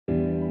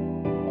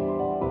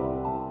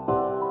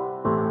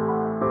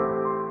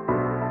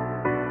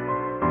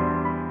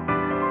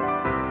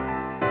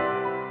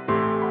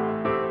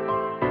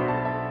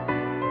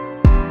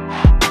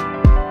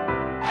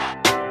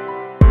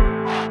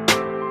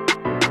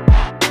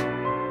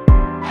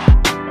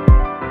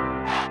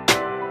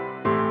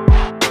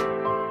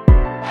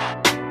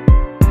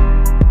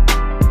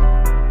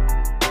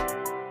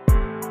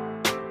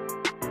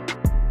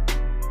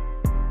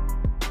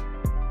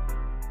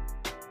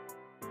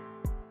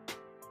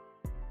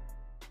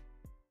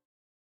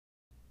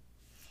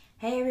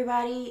Hey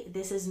everybody,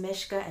 this is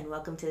Mishka and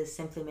welcome to the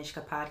Simply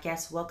Mishka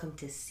podcast. Welcome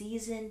to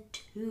season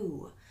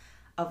 2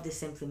 of the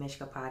Simply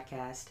Mishka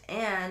podcast.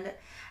 And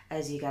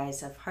as you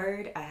guys have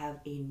heard, I have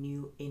a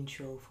new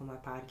intro for my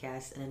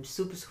podcast and I'm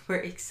super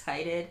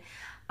excited.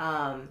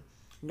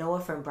 Noah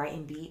from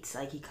Brighton Beats,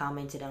 he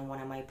commented on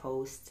one of my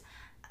posts,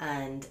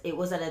 and it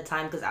was at a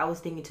time because I was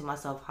thinking to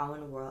myself, how in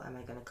the world am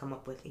I going to come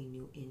up with a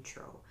new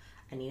intro?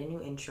 I need a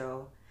new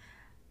intro.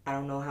 I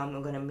don't know how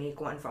I'm gonna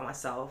make one for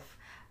myself,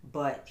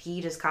 but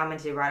he just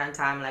commented right on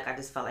time. I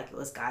just felt like it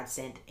was God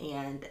sent,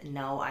 and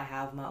now I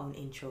have my own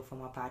intro for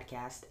my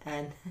podcast,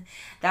 and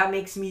that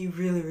makes me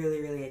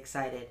really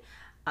excited.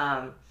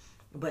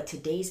 But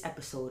today's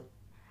episode,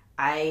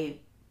 I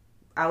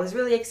I was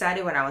really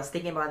excited when I was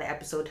thinking about the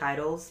episode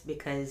titles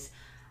because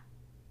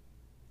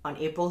on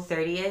April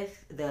 30th,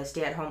 the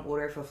stay-at-home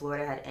order for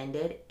Florida had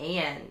ended,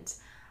 and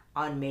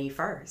on May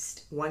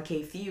 1st,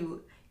 1K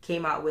Few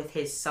came out with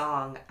his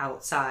song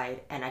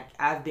Outside, and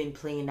I've been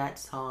playing that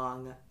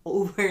song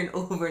over and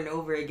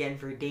over again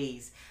for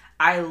days.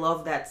 I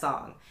love that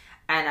song,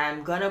 and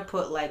I'm gonna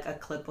put a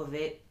clip of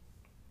it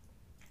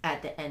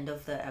at the end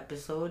of the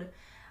episode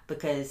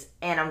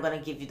and I'm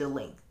gonna give you the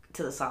link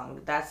to the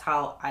song. That's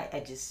how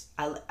I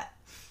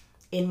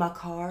in my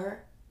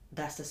car,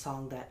 that's the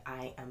song that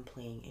I am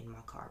playing in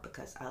my car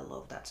because I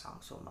love that song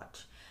so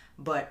much.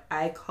 But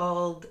I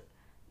called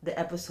the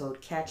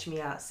episode Catch Me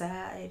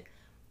Outside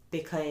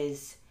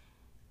because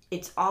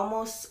it's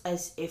almost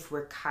as if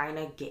we're kind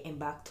of getting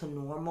back to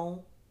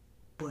normal,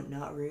 but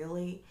not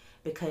really,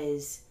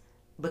 because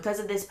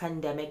of this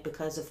pandemic,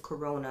 because of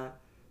corona,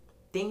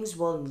 things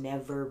will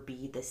never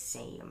be the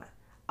same.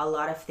 A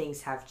lot of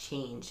things have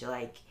changed.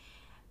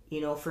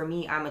 For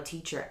me, I'm a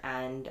teacher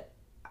and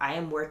I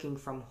am working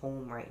from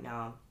home right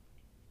now.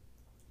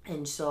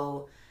 And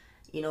so,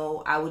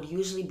 I would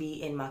usually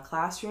be in my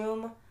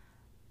classroom,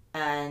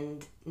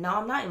 and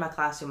now I'm not in my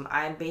classroom.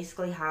 I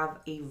basically have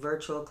a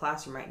virtual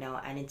classroom right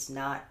now, and it's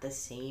not the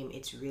same.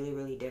 It's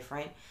really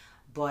different.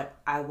 But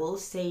I will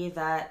say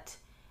that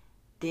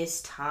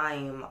this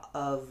time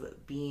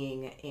of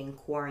being in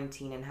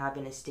quarantine and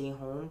having to stay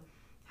home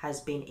has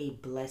been a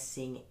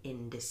blessing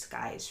in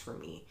disguise for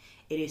me.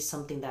 It is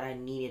something that I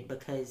needed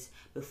because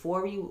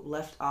before we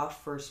left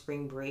off for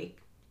spring break,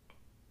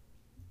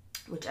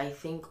 which I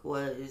think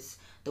was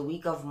the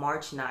week of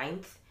March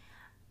 9th,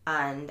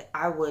 and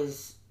I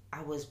was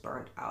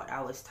burnt out.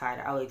 I was tired.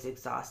 I was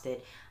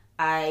exhausted.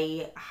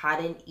 I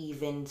hadn't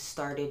even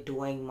started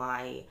doing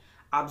my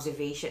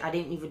observation. I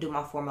didn't even do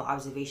my formal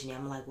observation yet.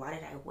 I'm like, why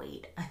did I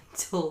wait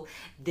until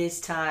this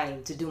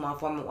time to do my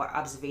formal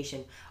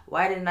observation?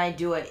 Why didn't I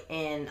do it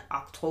in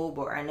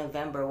October or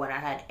November when I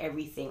had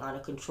everything under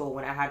control,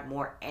 when I had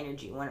more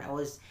energy, when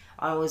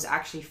I was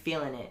actually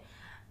feeling it?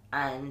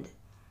 And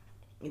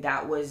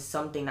that was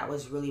something that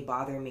was really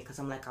bothering me because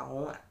I'm like,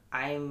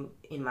 I'm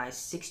in my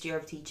 6th year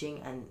of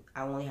teaching and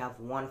I only have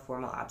one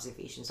formal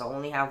observation. So I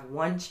only have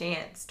one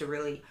chance to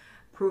really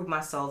prove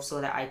myself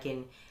so that I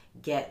can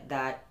get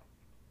that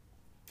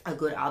a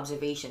good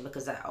observation,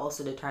 because that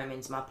also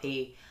determines my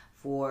pay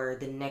for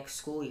the next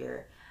school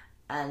year.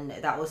 And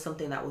that was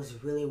something that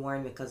was really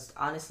worrying because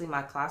honestly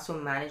my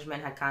classroom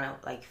management had kind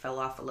of fell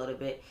off a little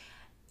bit,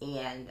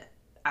 and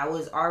I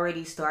was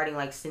already starting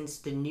since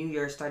the new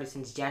year started,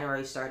 since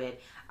January started,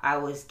 I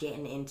was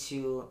getting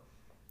into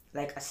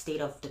a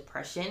state of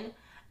depression.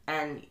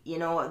 And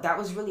that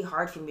was really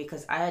hard for me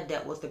because I had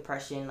dealt with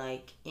depression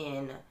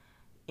in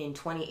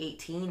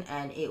 2018,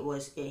 and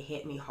it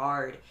hit me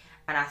hard.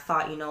 And I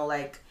thought,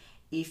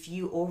 if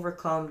you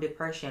overcome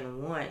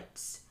depression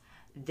once,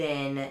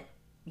 then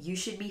you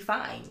should be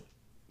fine.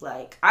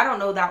 I don't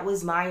know, that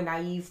was my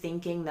naive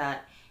thinking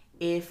that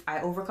if I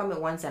overcome it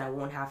once, then I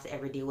won't have to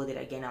ever deal with it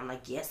again. I'm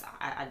like, yes,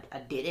 I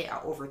did it.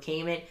 I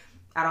overcame it.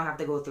 I don't have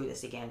to go through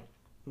this again.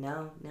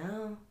 No,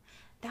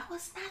 that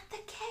was not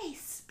the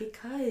case,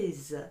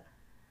 because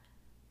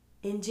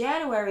in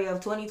January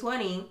of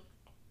 2020,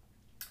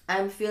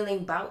 I'm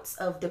feeling bouts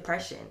of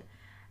depression.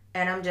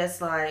 And I'm just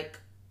like,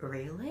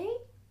 really?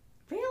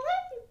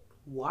 Really?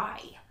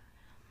 Why?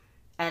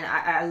 And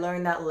I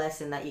learned that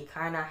lesson that you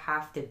kind of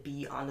have to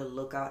be on the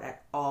lookout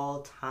at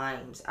all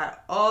times.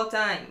 At all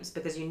times.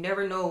 Because you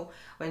never know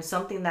when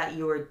something that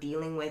you were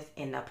dealing with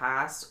in the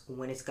past,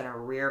 when it's going to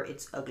rear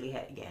its ugly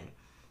head again.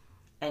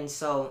 And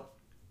so,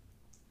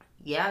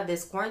 yeah,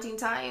 this quarantine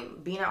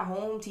time, being at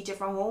home, teaching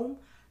from home,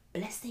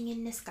 blessing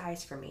in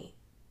disguise for me.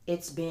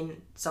 It's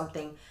been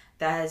something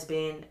that has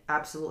been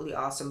absolutely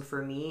awesome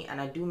for me.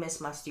 And I do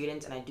miss my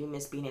students and I do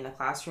miss being in the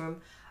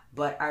classroom.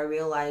 But I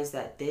realized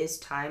that this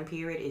time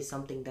period is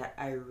something that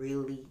I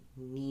really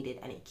needed,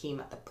 and it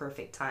came at the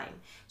perfect time.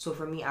 So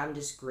for me, I'm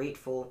just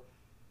grateful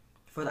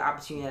for the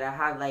opportunity that I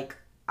have.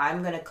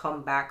 I'm going to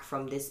come back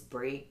from this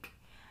break,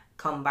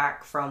 come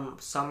back from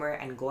summer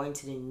and going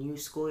to the new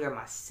school year,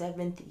 my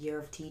 7th year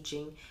of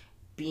teaching,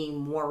 being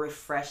more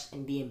refreshed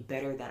and being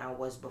better than I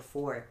was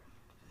before.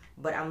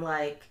 But I'm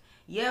like,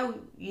 yeah,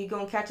 you're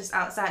going to catch us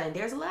outside. And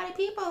there's a lot of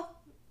people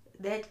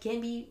that can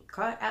be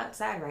caught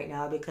outside right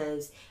now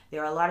because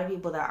there are a lot of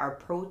people that are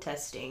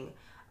protesting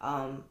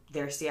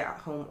There's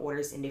stay-at-home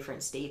orders in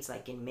different states,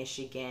 like in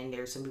Michigan.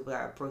 There's some people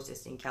that are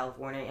protesting in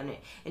California,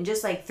 and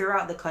just like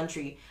throughout the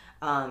country,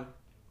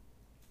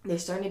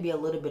 there's starting to be a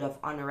little bit of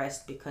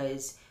unrest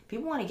because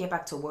people want to get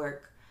back to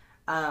work.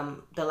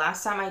 The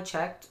last time I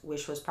checked,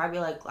 which was probably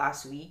like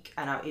last week,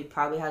 and it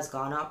probably has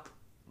gone up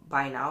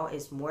by now,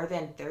 is more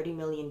than 30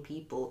 million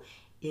people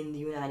in the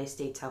United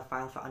States have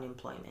filed for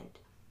unemployment.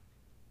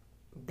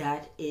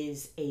 That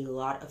is a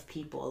lot of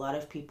people. A lot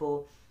of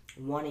people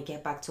want to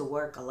get back to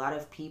work. A lot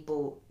of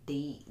people,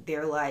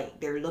 they're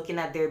looking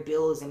at their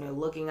bills and they're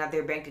looking at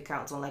their bank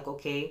accounts and like,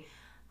 okay,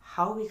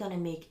 how are we gonna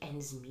make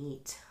ends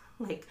meet?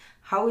 Like,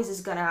 how is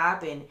this gonna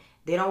happen?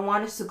 They don't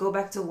want us to go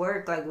back to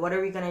work. Like, what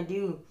are we gonna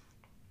do?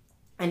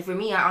 And for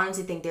me, I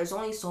honestly think there's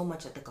only so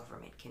much that the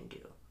government can do.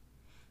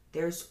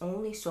 There's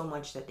only so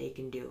much that they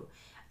can do.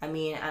 I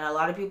mean, and a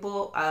lot of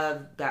people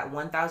got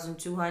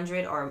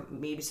 1,200, or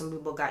maybe some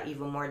people got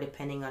even more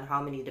depending on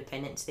how many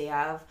dependents they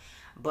have.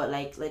 But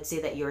like, let's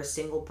say that you're a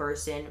single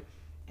person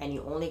and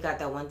you only got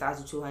that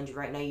 1,200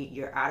 right now.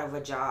 You're out of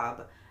a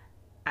job,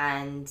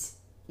 and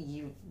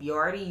you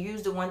already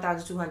used the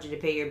 1,200 to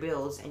pay your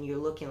bills, and you're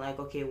looking like,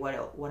 okay,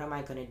 what am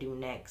I gonna do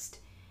next?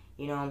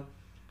 You know,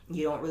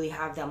 you don't really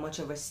have that much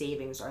of a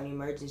savings or an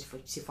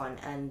emergency fund,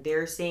 and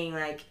they're saying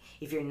like,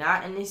 if you're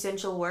not an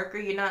essential worker,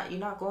 you're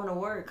not going to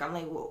work. I'm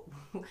like, well,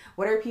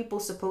 what are people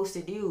supposed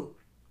to do?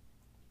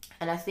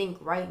 And I think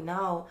right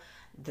now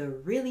the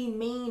really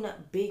main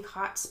big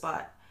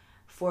hotspot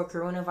for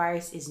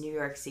coronavirus is New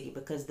York City,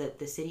 because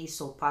the city is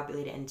so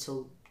populated and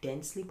so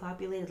densely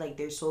populated. Like,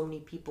 there's so many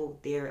people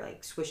there,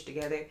 like squished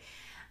together,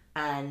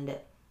 and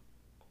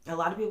a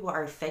lot of people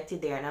are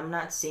affected there. And I'm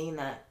not saying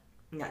that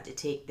not to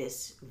take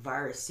this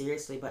virus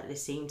seriously, but at the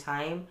same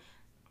time,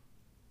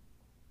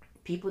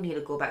 people need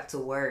to go back to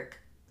work.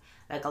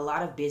 Like, a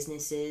lot of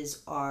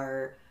businesses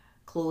are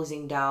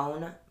closing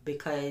down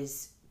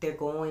because they're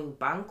going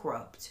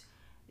bankrupt.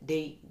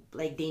 They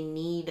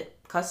need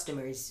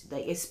customers,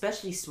 like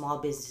especially small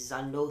businesses.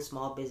 I know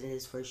small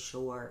businesses for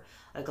sure,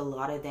 like a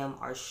lot of them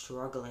are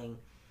struggling,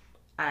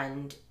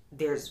 and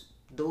there's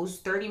those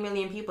 30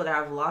 million people that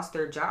have lost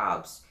their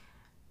jobs.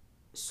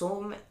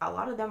 So a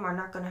lot of them are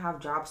not going to have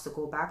jobs to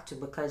go back to,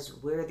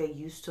 because where they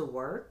used to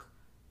work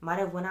might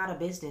have went out of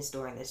business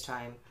during this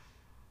time,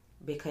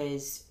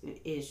 because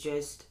it's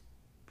just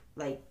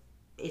like,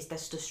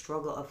 that's the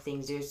struggle of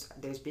things.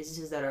 There's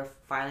businesses that are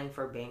filing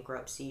for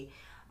bankruptcy.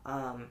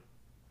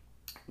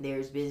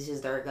 There's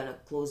businesses that are gonna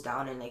close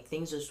down, and like,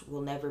 things just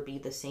will never be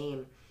the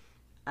same,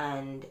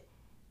 and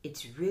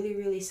it's really,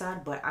 really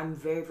sad. But I'm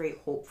very, very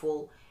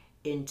hopeful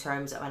in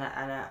terms of, and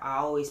I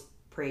always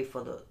pray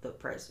for the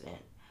president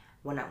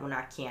when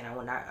I can, and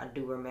when I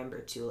do remember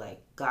to,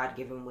 like, God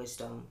give him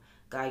wisdom,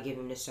 God give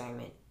him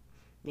discernment.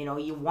 You know,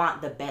 you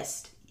want the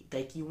best.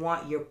 Like, you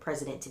want your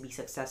president to be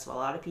successful. A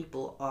lot of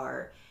people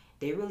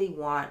they really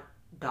want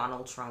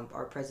Donald Trump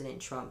or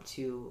President Trump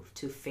to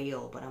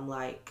fail. But I'm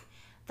like,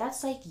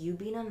 that's like you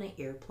being on an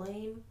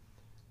airplane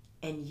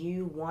and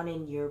you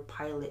wanting your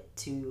pilot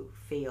to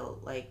fail.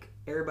 Like,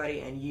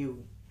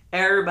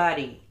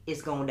 everybody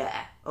is gonna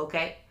die,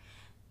 okay?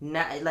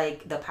 Not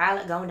like the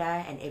pilot gonna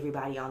die and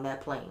everybody on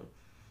that plane.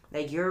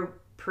 Like, you're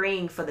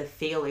praying for the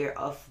failure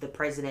of the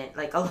president.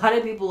 Like, a lot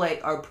of people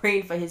like are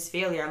praying for his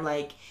failure. I'm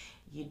like,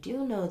 you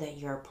do know that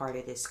you're a part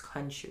of this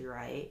country,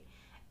 right?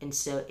 And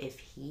so if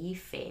he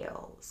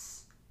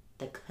fails,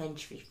 the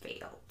country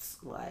fails.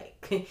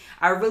 Like,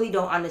 I really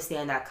don't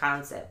understand that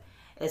concept.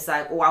 It's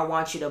like, oh, I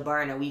want you to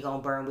burn and we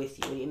gonna burn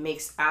with you. It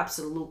makes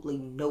absolutely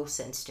no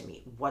sense to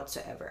me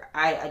whatsoever.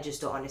 I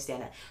just don't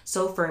understand that.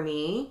 So for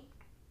me,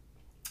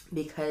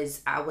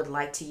 because I would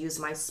like to use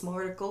my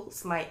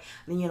smarticles,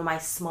 my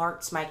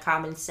smarts, my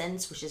common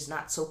sense, which is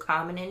not so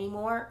common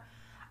anymore,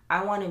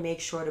 I want to make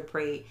sure to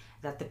pray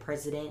that the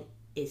president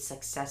is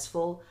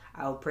successful.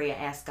 I will pray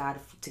and ask God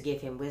to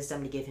give him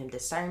wisdom, to give him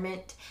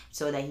discernment,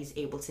 so that he's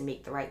able to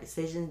make the right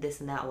decisions, this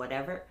and that,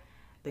 whatever.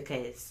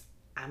 Because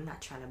I'm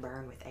not trying to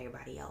burn with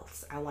everybody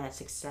else. I want a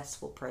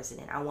successful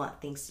president. I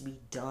want things to be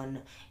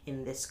done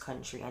in this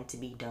country and to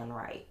be done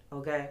right.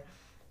 Okay?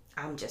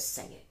 I'm just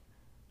saying.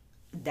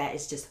 That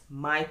is just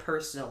my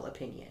personal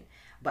opinion.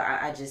 But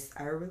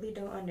I really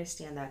don't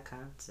understand that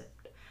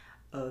concept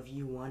of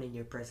you wanting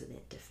your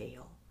president to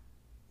fail.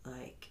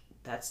 Like,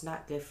 that's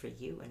not good for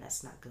you, and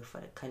that's not good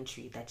for the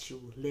country that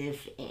you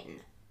live in.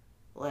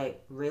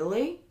 Like,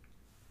 really?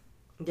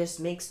 This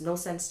makes no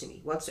sense to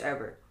me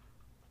whatsoever.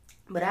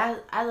 But as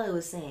I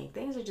was saying,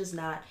 things are just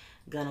not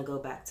gonna go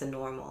back to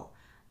normal.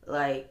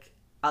 Like,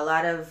 a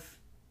lot of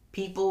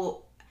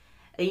people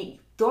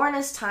during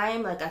this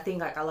time, like, I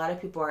think like a lot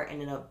of people are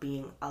ending up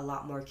being a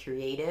lot more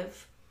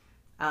creative.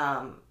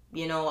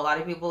 You know, a lot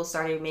of people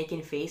started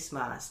making face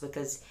masks,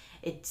 because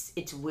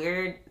it's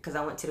weird, because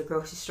I went to the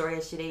grocery store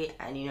yesterday,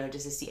 and you know,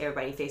 just to see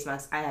everybody face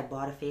masks. I had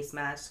bought a face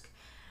mask.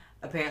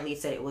 Apparently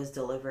it said it was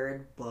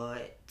delivered,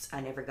 but I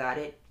never got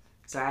it,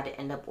 so I had to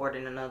end up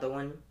ordering another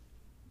one.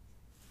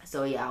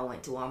 So yeah, I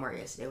went to Walmart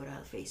yesterday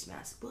without a face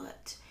mask,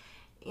 but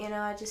you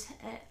know, I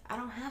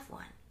don't have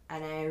one.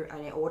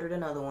 I ordered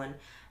another one.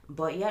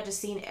 But yeah, just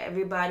seeing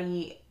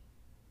everybody,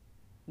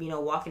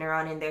 walking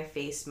around in their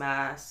face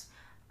masks.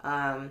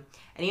 And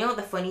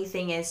the funny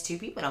thing is too,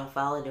 people don't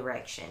follow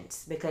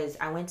directions, because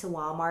I went to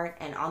Walmart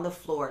and on the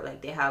floor,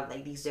 like, they have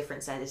like these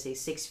different signs that say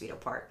 6 feet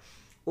apart,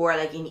 or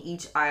like in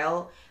each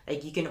aisle,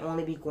 like you can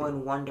only be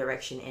going one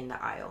direction in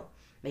the aisle.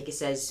 Like it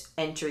says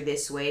enter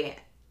this way,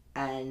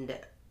 and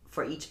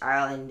for each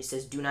aisle, and it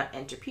says do not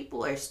enter.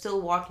 People are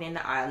still walking in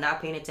the aisle,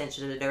 not paying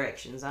attention to the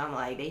directions. I'm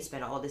like, they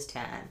spend all this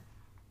time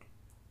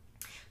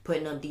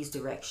putting up these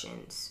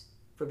directions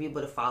for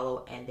people to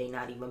follow, and they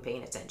not even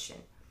paying attention.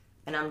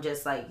 And I'm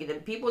just like,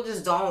 people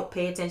just don't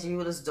pay attention.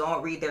 People just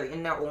don't read. They're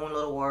in their own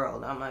little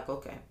world. I'm like,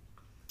 okay,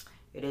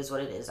 it is what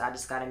it is. I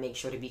just got to make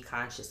sure to be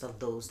conscious of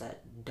those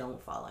that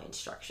don't follow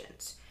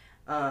instructions.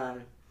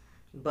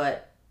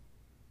 But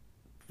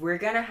we're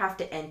going to have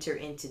to enter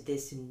into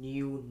this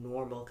new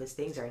normal, because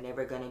things are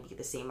never going to be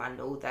the same. I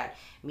know that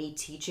me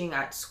teaching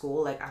at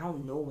school, like, I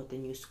don't know what the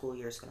new school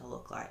year is going to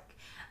look like.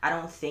 I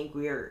don't think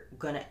we're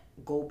going to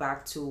go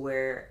back to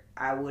where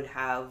I would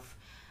have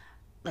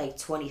like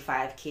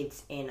 25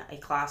 kids in a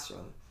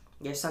classroom.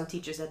 There's some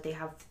teachers that they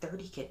have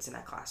 30 kids in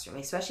a classroom,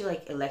 especially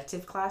like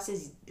elective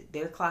classes.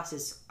 Their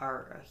classes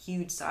are a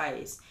huge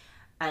size.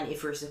 And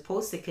if we're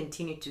supposed to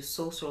continue to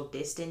social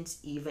distance,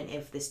 even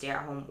if the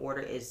stay-at-home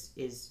order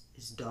is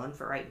done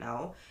for right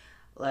now,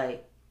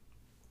 like,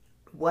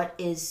 what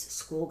is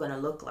school going to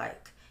look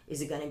like?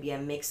 Is it going to be a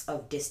mix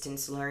of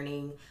distance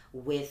learning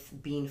with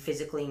being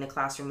physically in the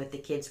classroom with the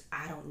kids?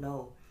 I don't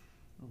know.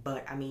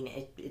 But I mean,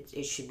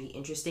 it should be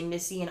interesting to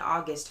see in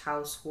August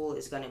how school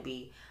is gonna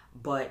be.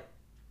 But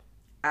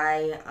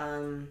we're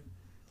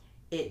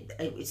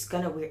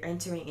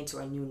entering into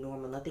a new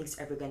normal. Nothing's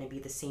ever gonna be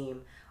the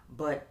same.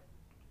 But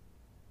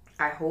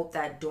I hope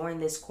that during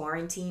this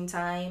quarantine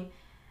time,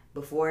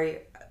 before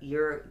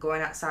you're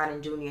going outside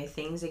and doing your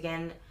things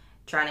again,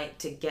 trying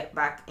to get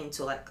back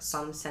into like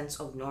some sense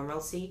of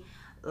normalcy.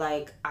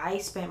 Like, I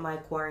spent my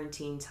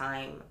quarantine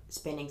time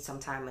spending some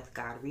time with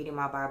God, reading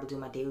my Bible,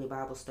 doing my daily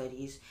Bible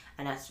studies,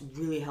 and that's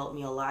really helped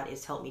me a lot.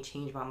 It's helped me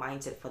change my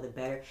mindset for the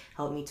better,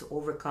 helped me to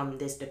overcome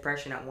this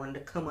depression that wanted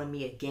to come on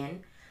me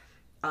again.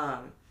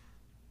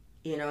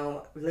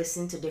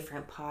 Listen to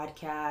different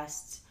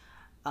podcasts,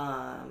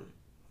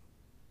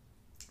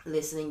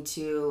 listening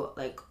to,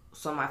 like,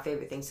 some of my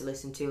favorite things to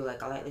listen to.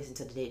 Like, I like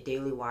listening to the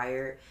Daily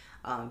Wire,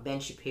 Ben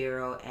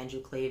Shapiro,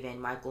 Andrew Klavan,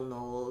 Michael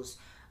Knowles.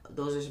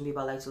 Those are some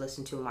people I like to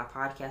listen to. My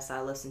podcast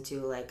I listen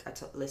to, like,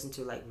 listen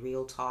to like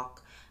Real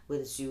Talk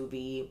with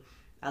Zuby.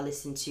 I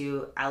listen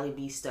to Ali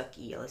B.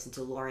 Stuckey. I listen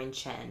to Lauren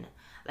Chen.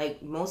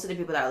 Like, most of the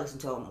people that I listen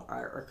to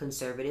are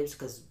conservatives,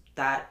 because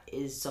that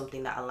is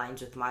something that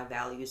aligns with my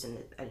values and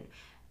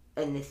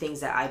the things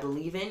that I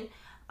believe in.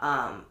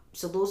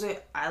 So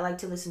I like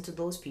to listen to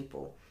those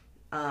people.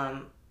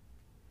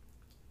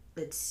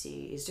 Let's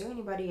see, is there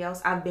anybody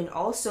else? I've been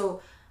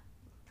also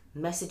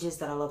messages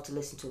that I love to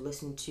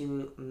listen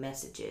to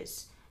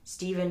messages.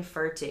 Stephen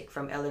Furtick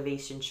from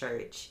Elevation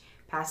Church,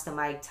 Pastor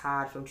Mike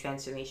Todd from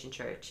Transformation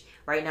Church.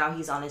 Right now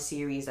he's on a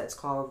series that's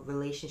called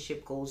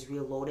Relationship Goals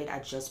Reloaded. I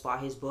just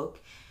bought his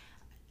book,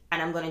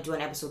 and I'm going to do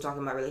an episode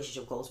talking about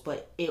relationship goals,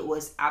 but it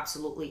was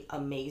absolutely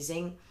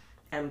amazing.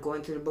 I'm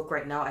going through the book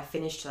right now. I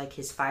finished like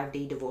his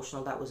 5-day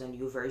devotional. That was a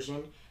new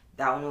version.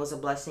 That one was a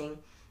blessing.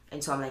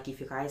 And so I'm like,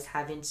 if you guys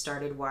haven't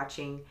started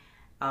watching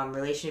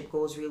Relationship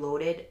Goals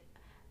Reloaded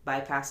by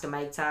Pastor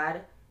Mike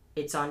Todd,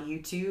 it's on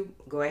YouTube.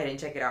 Go ahead and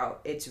check it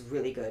out. It's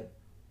really good.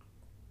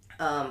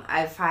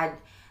 I've had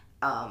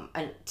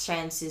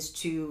chances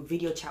to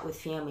video chat with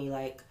family,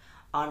 like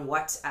on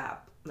WhatsApp,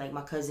 like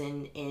my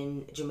cousin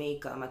in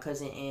Jamaica, my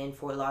cousin in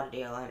Fort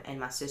Lauderdale, and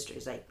my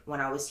sisters. Like,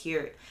 when I was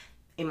here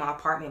in my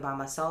apartment by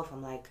myself,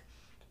 I'm like,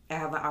 I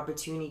have an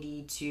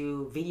opportunity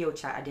to video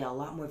chat. I did a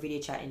lot more video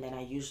chatting than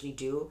I usually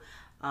do.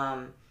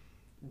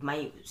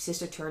 My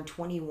sister turned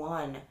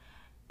 21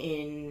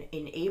 in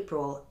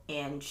April,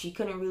 and she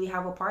couldn't really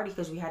have a party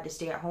because we had to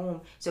stay at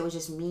home. So it was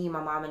just me,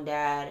 my mom and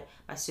dad,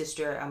 my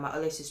sister, and my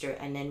other sister,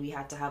 and then we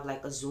had to have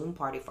like a Zoom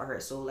party for her.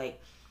 So like,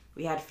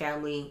 we had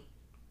family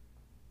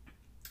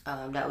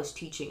that was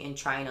teaching in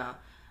China.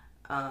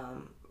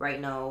 Right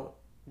now,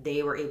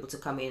 they were able to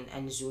come in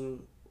and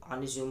Zoom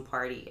on the Zoom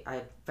party. I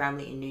had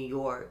family in New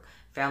York,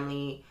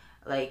 family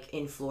like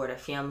in Florida,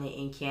 family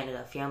in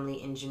Canada,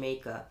 family in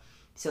Jamaica.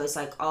 So it's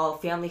like all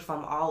family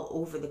from all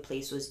over the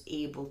place was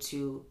able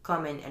to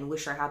come in and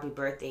wish her happy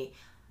birthday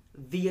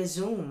via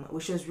Zoom,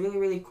 which was really,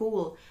 really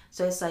cool.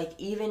 So it's like,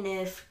 even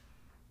if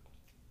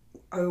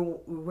we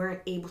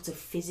weren't able to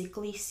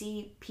physically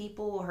see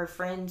people, her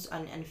friends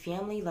and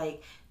family,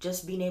 like,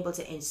 just being able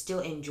to still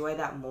enjoy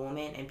that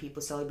moment and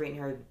people celebrating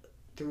her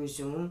through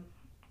Zoom,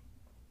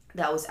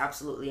 that was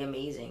absolutely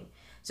amazing.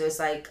 So it's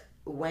like,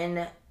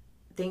 when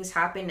things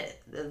happen,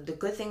 the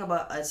good thing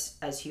about us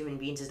as human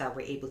beings is that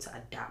we're able to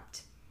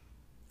adapt.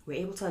 We're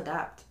able to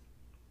adapt.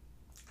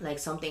 Like,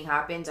 something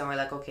happens and we're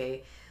like,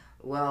 okay,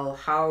 well,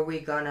 how are we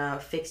gonna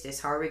fix this?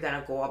 How are we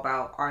gonna go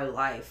about our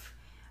life?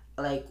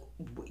 Like,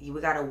 we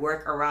gotta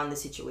work around the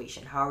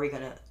situation. How are we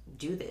gonna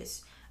do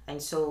this?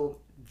 And so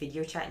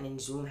video chatting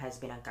and Zoom has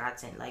been a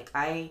godsend. Like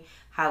I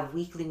have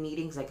weekly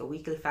meetings, like a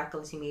weekly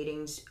faculty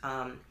meetings,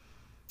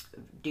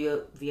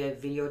 do via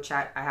video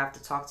chat. I have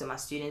to talk to my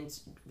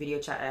students video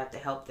chat. I have to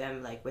help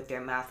them like with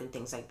their math and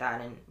things like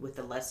that, and with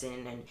the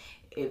lesson, and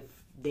if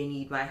they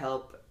need my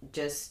help.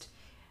 Just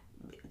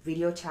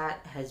video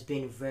chat has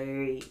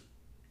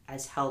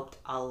helped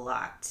a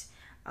lot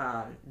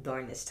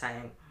during this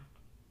time.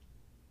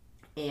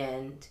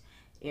 And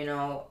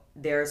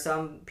there are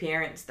some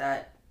parents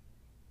that,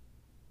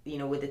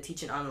 with the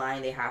teaching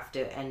online, they have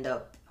to end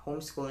up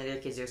homeschooling their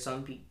kids. There's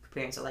some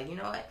parents are like, you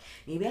know what,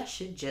 maybe I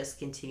should just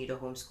continue to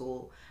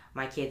homeschool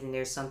my kids. And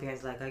there's some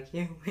parents like, I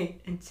can't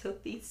wait until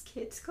these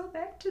kids go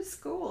back to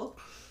school.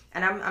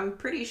 And I'm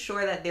pretty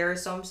sure that there are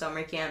some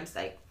summer camps,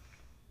 like,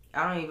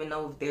 I don't even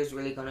know if there's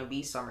really going to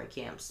be summer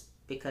camps,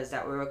 because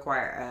that would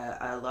require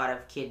a lot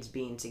of kids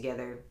being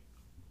together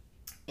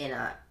in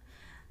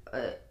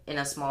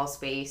a small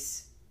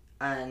space.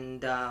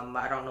 And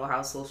I don't know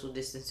how social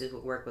distances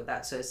would work with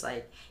that. So it's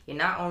like they're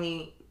not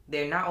only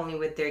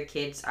with their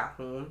kids at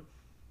home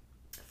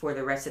for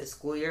the rest of the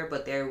school year,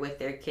 but they're with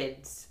their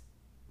kids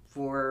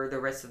for the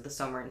rest of the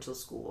summer until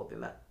school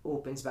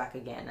opens back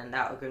again. And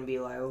that would be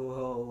like,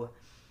 whoa.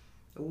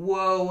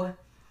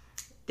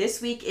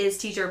 This week is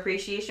Teacher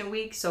Appreciation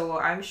Week, so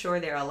I'm sure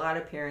there are a lot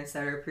of parents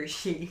that are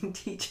appreciating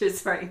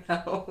teachers right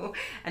now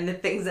and the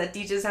things that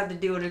teachers have to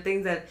do and the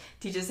things that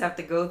teachers have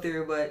to go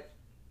through. But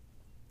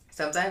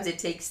sometimes it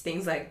takes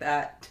things like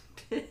that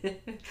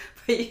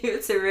for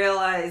you to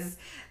realize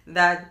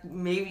that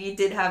maybe you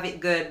did have it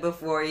good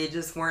before, you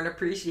just weren't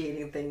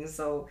appreciating things.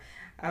 So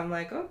I'm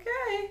like,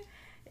 okay,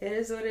 it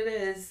is what it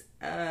is.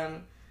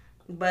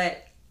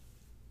 But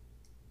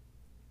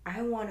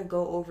I want to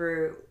go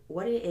over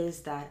what it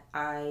is that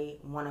I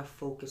want to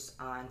focus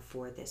on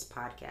for this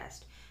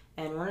podcast.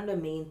 And one of the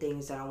main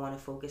things that I want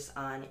to focus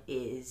on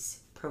is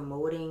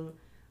promoting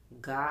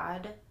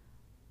God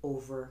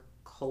over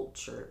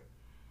culture.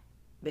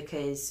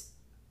 Because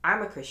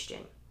I'm a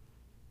Christian.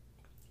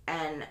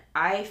 And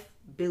I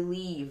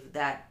believe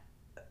that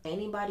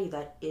anybody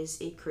that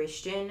is a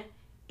Christian,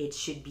 it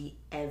should be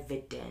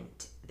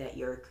evident that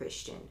you're a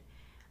Christian.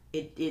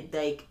 It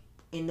like,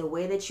 in the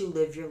way that you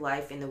live your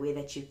life, in the way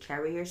that you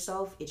carry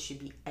yourself, it should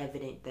be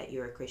evident that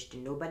you're a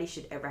Christian. Nobody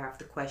should ever have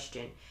to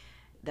question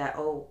that,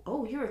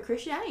 oh, you're a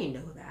Christian? I didn't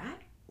know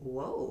that.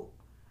 Whoa,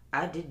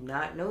 I did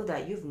not know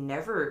that. You've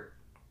never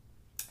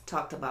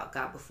talked about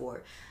God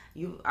before.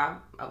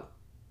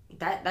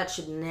 That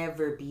should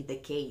never be the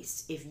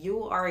case. If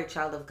you are a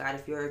child of God,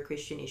 if you're a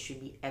Christian, it should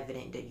be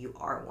evident that you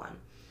are one.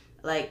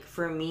 Like,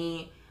 for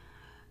me,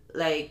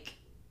 like,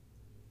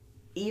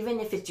 even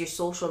if it's your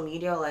social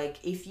media, like,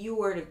 if you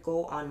were to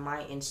go on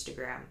my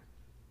Instagram,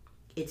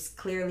 it's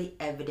clearly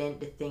evident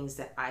the things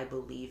that I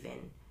believe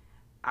in.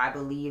 I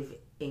believe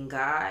in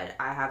God.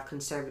 I have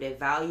conservative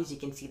values. You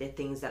can see the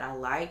things that I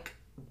like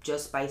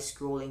just by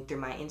scrolling through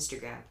my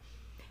Instagram.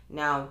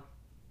 Now,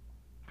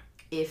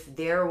 if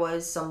there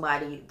was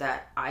somebody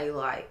that I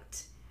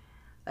liked,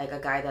 like a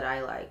guy that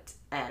I liked,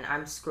 and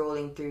I'm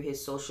scrolling through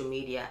his social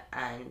media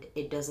and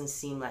it doesn't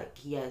seem like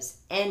he has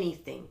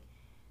anything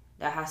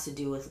that has to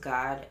do with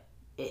God,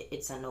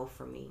 it's a no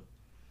for me.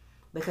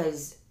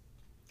 Because,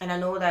 and I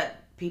know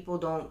that people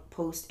don't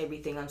post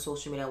everything on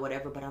social media or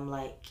whatever, but I'm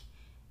like,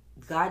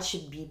 God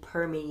should be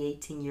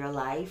permeating your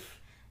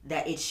life,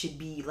 that it should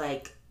be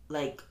like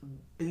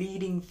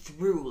bleeding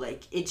through,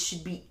 like it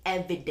should be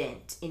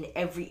evident in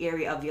every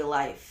area of your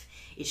life.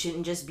 It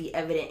shouldn't just be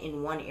evident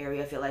in one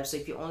area of your life. So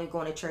if you're only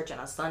going to church on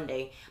a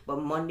Sunday,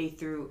 but Monday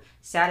through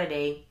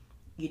Saturday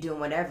you're doing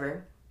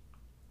whatever,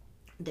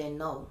 then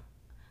no.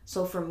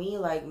 So for me,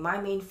 like,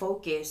 my main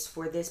focus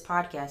for this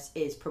podcast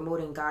is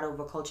promoting God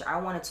over culture. I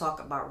want to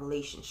talk about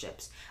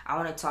relationships. I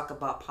want to talk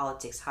about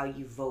politics, how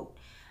you vote.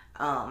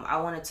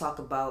 I want to talk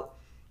about,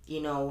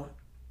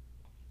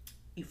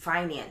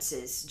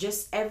 finances,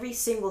 just every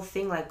single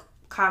thing, like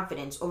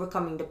confidence,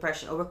 overcoming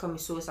depression, overcoming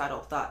suicidal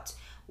thoughts,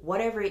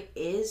 whatever it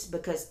is,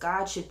 because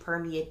God should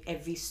permeate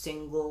every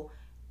single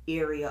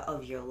area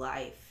of your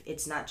life.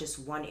 It's not just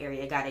one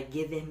area. You gotta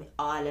give him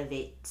all of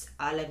it,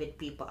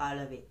 people, all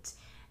of it,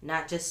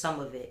 not just some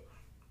of it.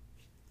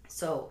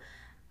 So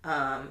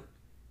I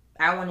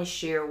want to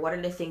share what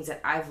are the things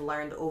that I've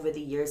learned over the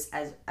years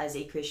as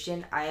a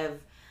Christian.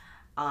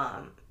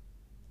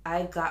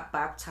 I got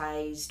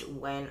baptized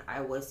when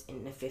I was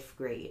in the 5th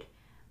grade,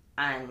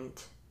 and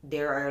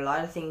there are a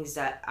lot of things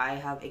that I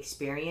have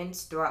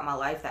experienced throughout my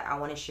life that I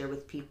want to share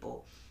with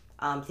people.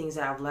 Things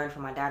that I've learned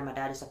from my dad. My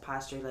dad is a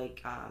pastor,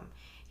 like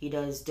he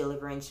does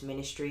deliverance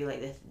ministry,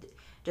 like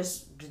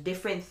just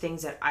different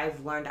things that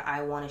I've learned.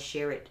 I want to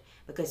share it,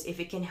 because if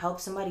it can help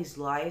somebody's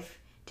life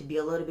to be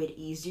a little bit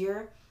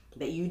easier,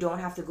 that you don't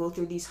have to go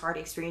through these hard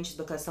experiences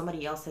because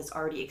somebody else has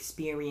already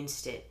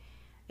experienced it.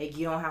 Like,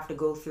 you don't have to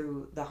go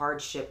through the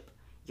hardship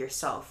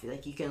yourself.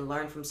 Like, you can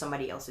learn from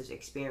somebody else's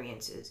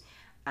experiences.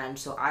 And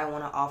so I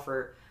want to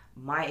offer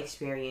my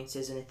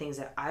experiences and the things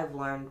that I've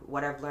learned,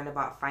 what I've learned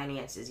about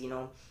finances,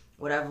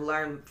 what I've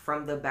learned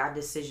from the bad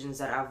decisions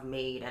that I've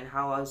made, and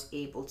how I was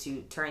able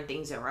to turn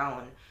things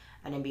around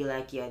and then be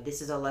like, yeah,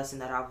 this is a lesson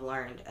that I've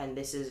learned, and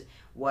this is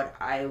what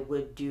I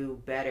would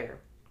do better.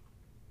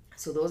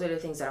 So those are the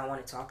things that I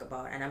want to talk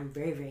about, and I'm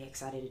very, very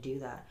excited to do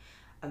that.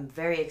 I'm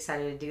very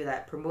excited to do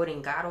that.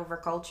 Promoting God over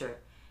culture.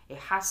 It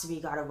has to be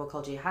God over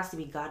culture. It has to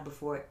be God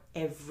before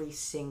every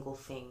single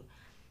thing.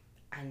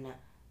 And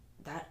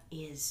that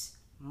is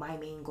my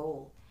main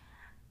goal.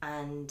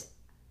 And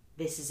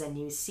this is a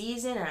new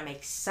season, and I'm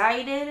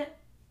excited,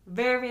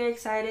 very, very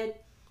excited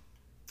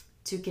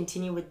to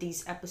continue with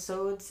these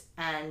episodes.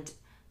 And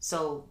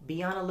so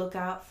be on the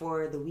lookout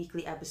for the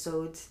weekly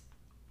episodes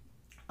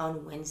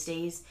on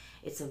Wednesdays.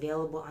 It's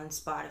available on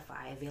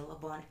Spotify,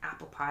 available on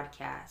Apple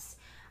Podcasts,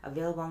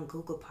 available on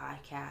Google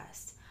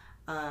Podcasts.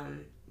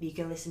 You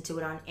can listen to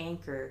it on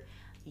Anchor.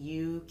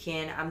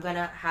 I'm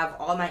gonna have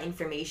all my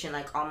information,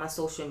 like all my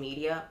social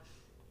media,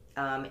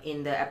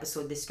 in the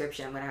episode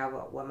description. I'm gonna have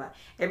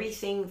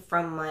everything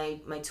from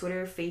my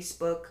Twitter,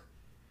 Facebook,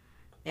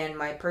 and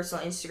my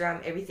personal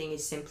Instagram. Everything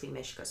is Simply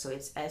Mishka. So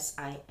it's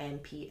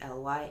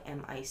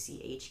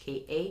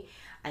SimplyMichka.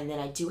 And then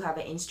I do have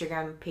an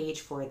Instagram page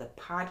for the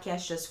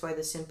podcast, just for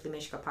the Simply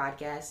Mishka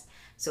podcast.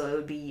 So it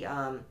would be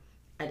an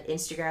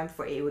Instagram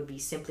for it would be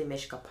Simply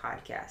Mishka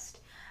podcast.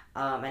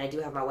 And I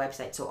do have my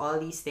website. So all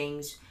these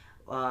things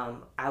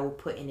I will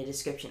put in the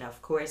description.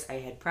 Of course, I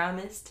had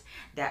promised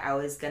that I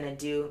was gonna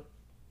do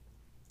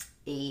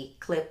a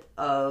clip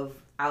of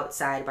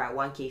Outside by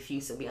 1K Phew,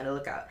 so be on the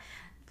lookout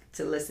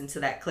to listen to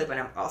that clip. And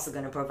I'm also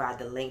going to provide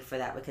the link for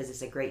that, because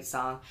it's a great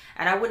song,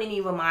 and I wouldn't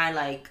even mind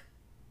like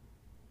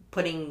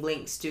putting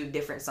links to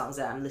different songs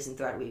that I'm listening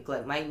throughout the week.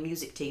 Like, my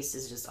music taste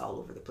is just all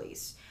over the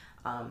place,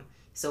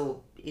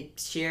 so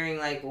sharing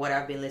like what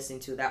I've been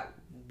listening to, that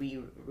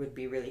would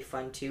be really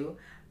fun too.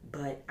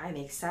 But I'm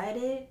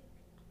excited.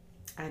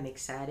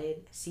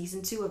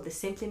 Season 2 of the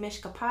Simply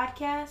Mishka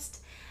podcast,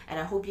 and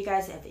I hope you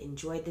guys have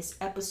enjoyed this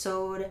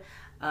episode.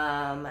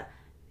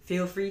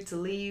 Feel free to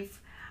leave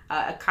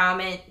a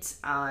comment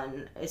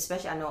on,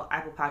 especially I know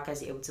Apple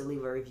Podcasts, you're able to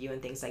leave a review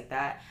and things like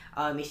that.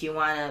 If you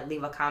want to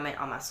leave a comment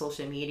on my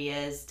social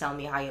medias, tell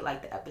me how you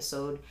like the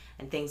episode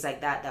and things like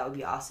that, that would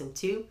be awesome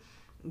too.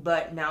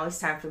 But now it's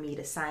time for me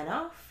to sign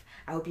off.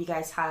 I hope you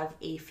guys have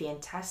a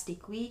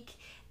fantastic week.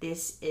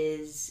 This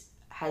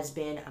has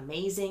been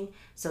amazing.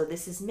 So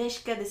this is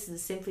Mishka. This is the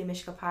Simply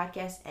Mishka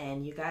podcast,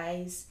 and you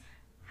guys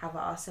have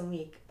an awesome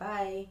week.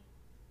 Bye.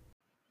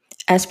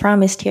 As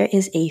promised, here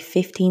is a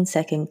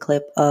 15-second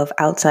clip of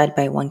Outside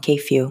by 1K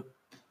Phew.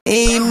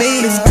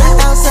 Outside,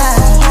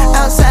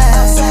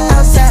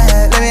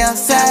 let me outside, let me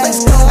outside,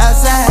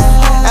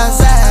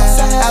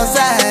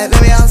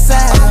 let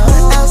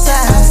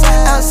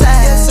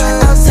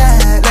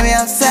me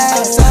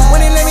outside.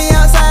 When he let me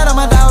outside, all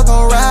my dogs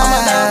gon'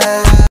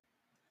 ride.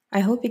 I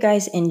hope you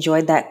guys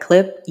enjoyed that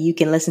clip. You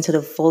can listen to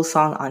the full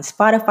song on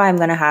Spotify. I'm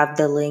going to have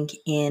the link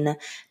in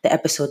the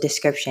episode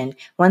description.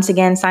 Once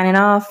again, signing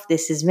off.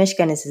 This is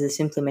Mishka, and this is the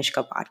Simply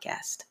Mishka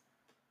podcast.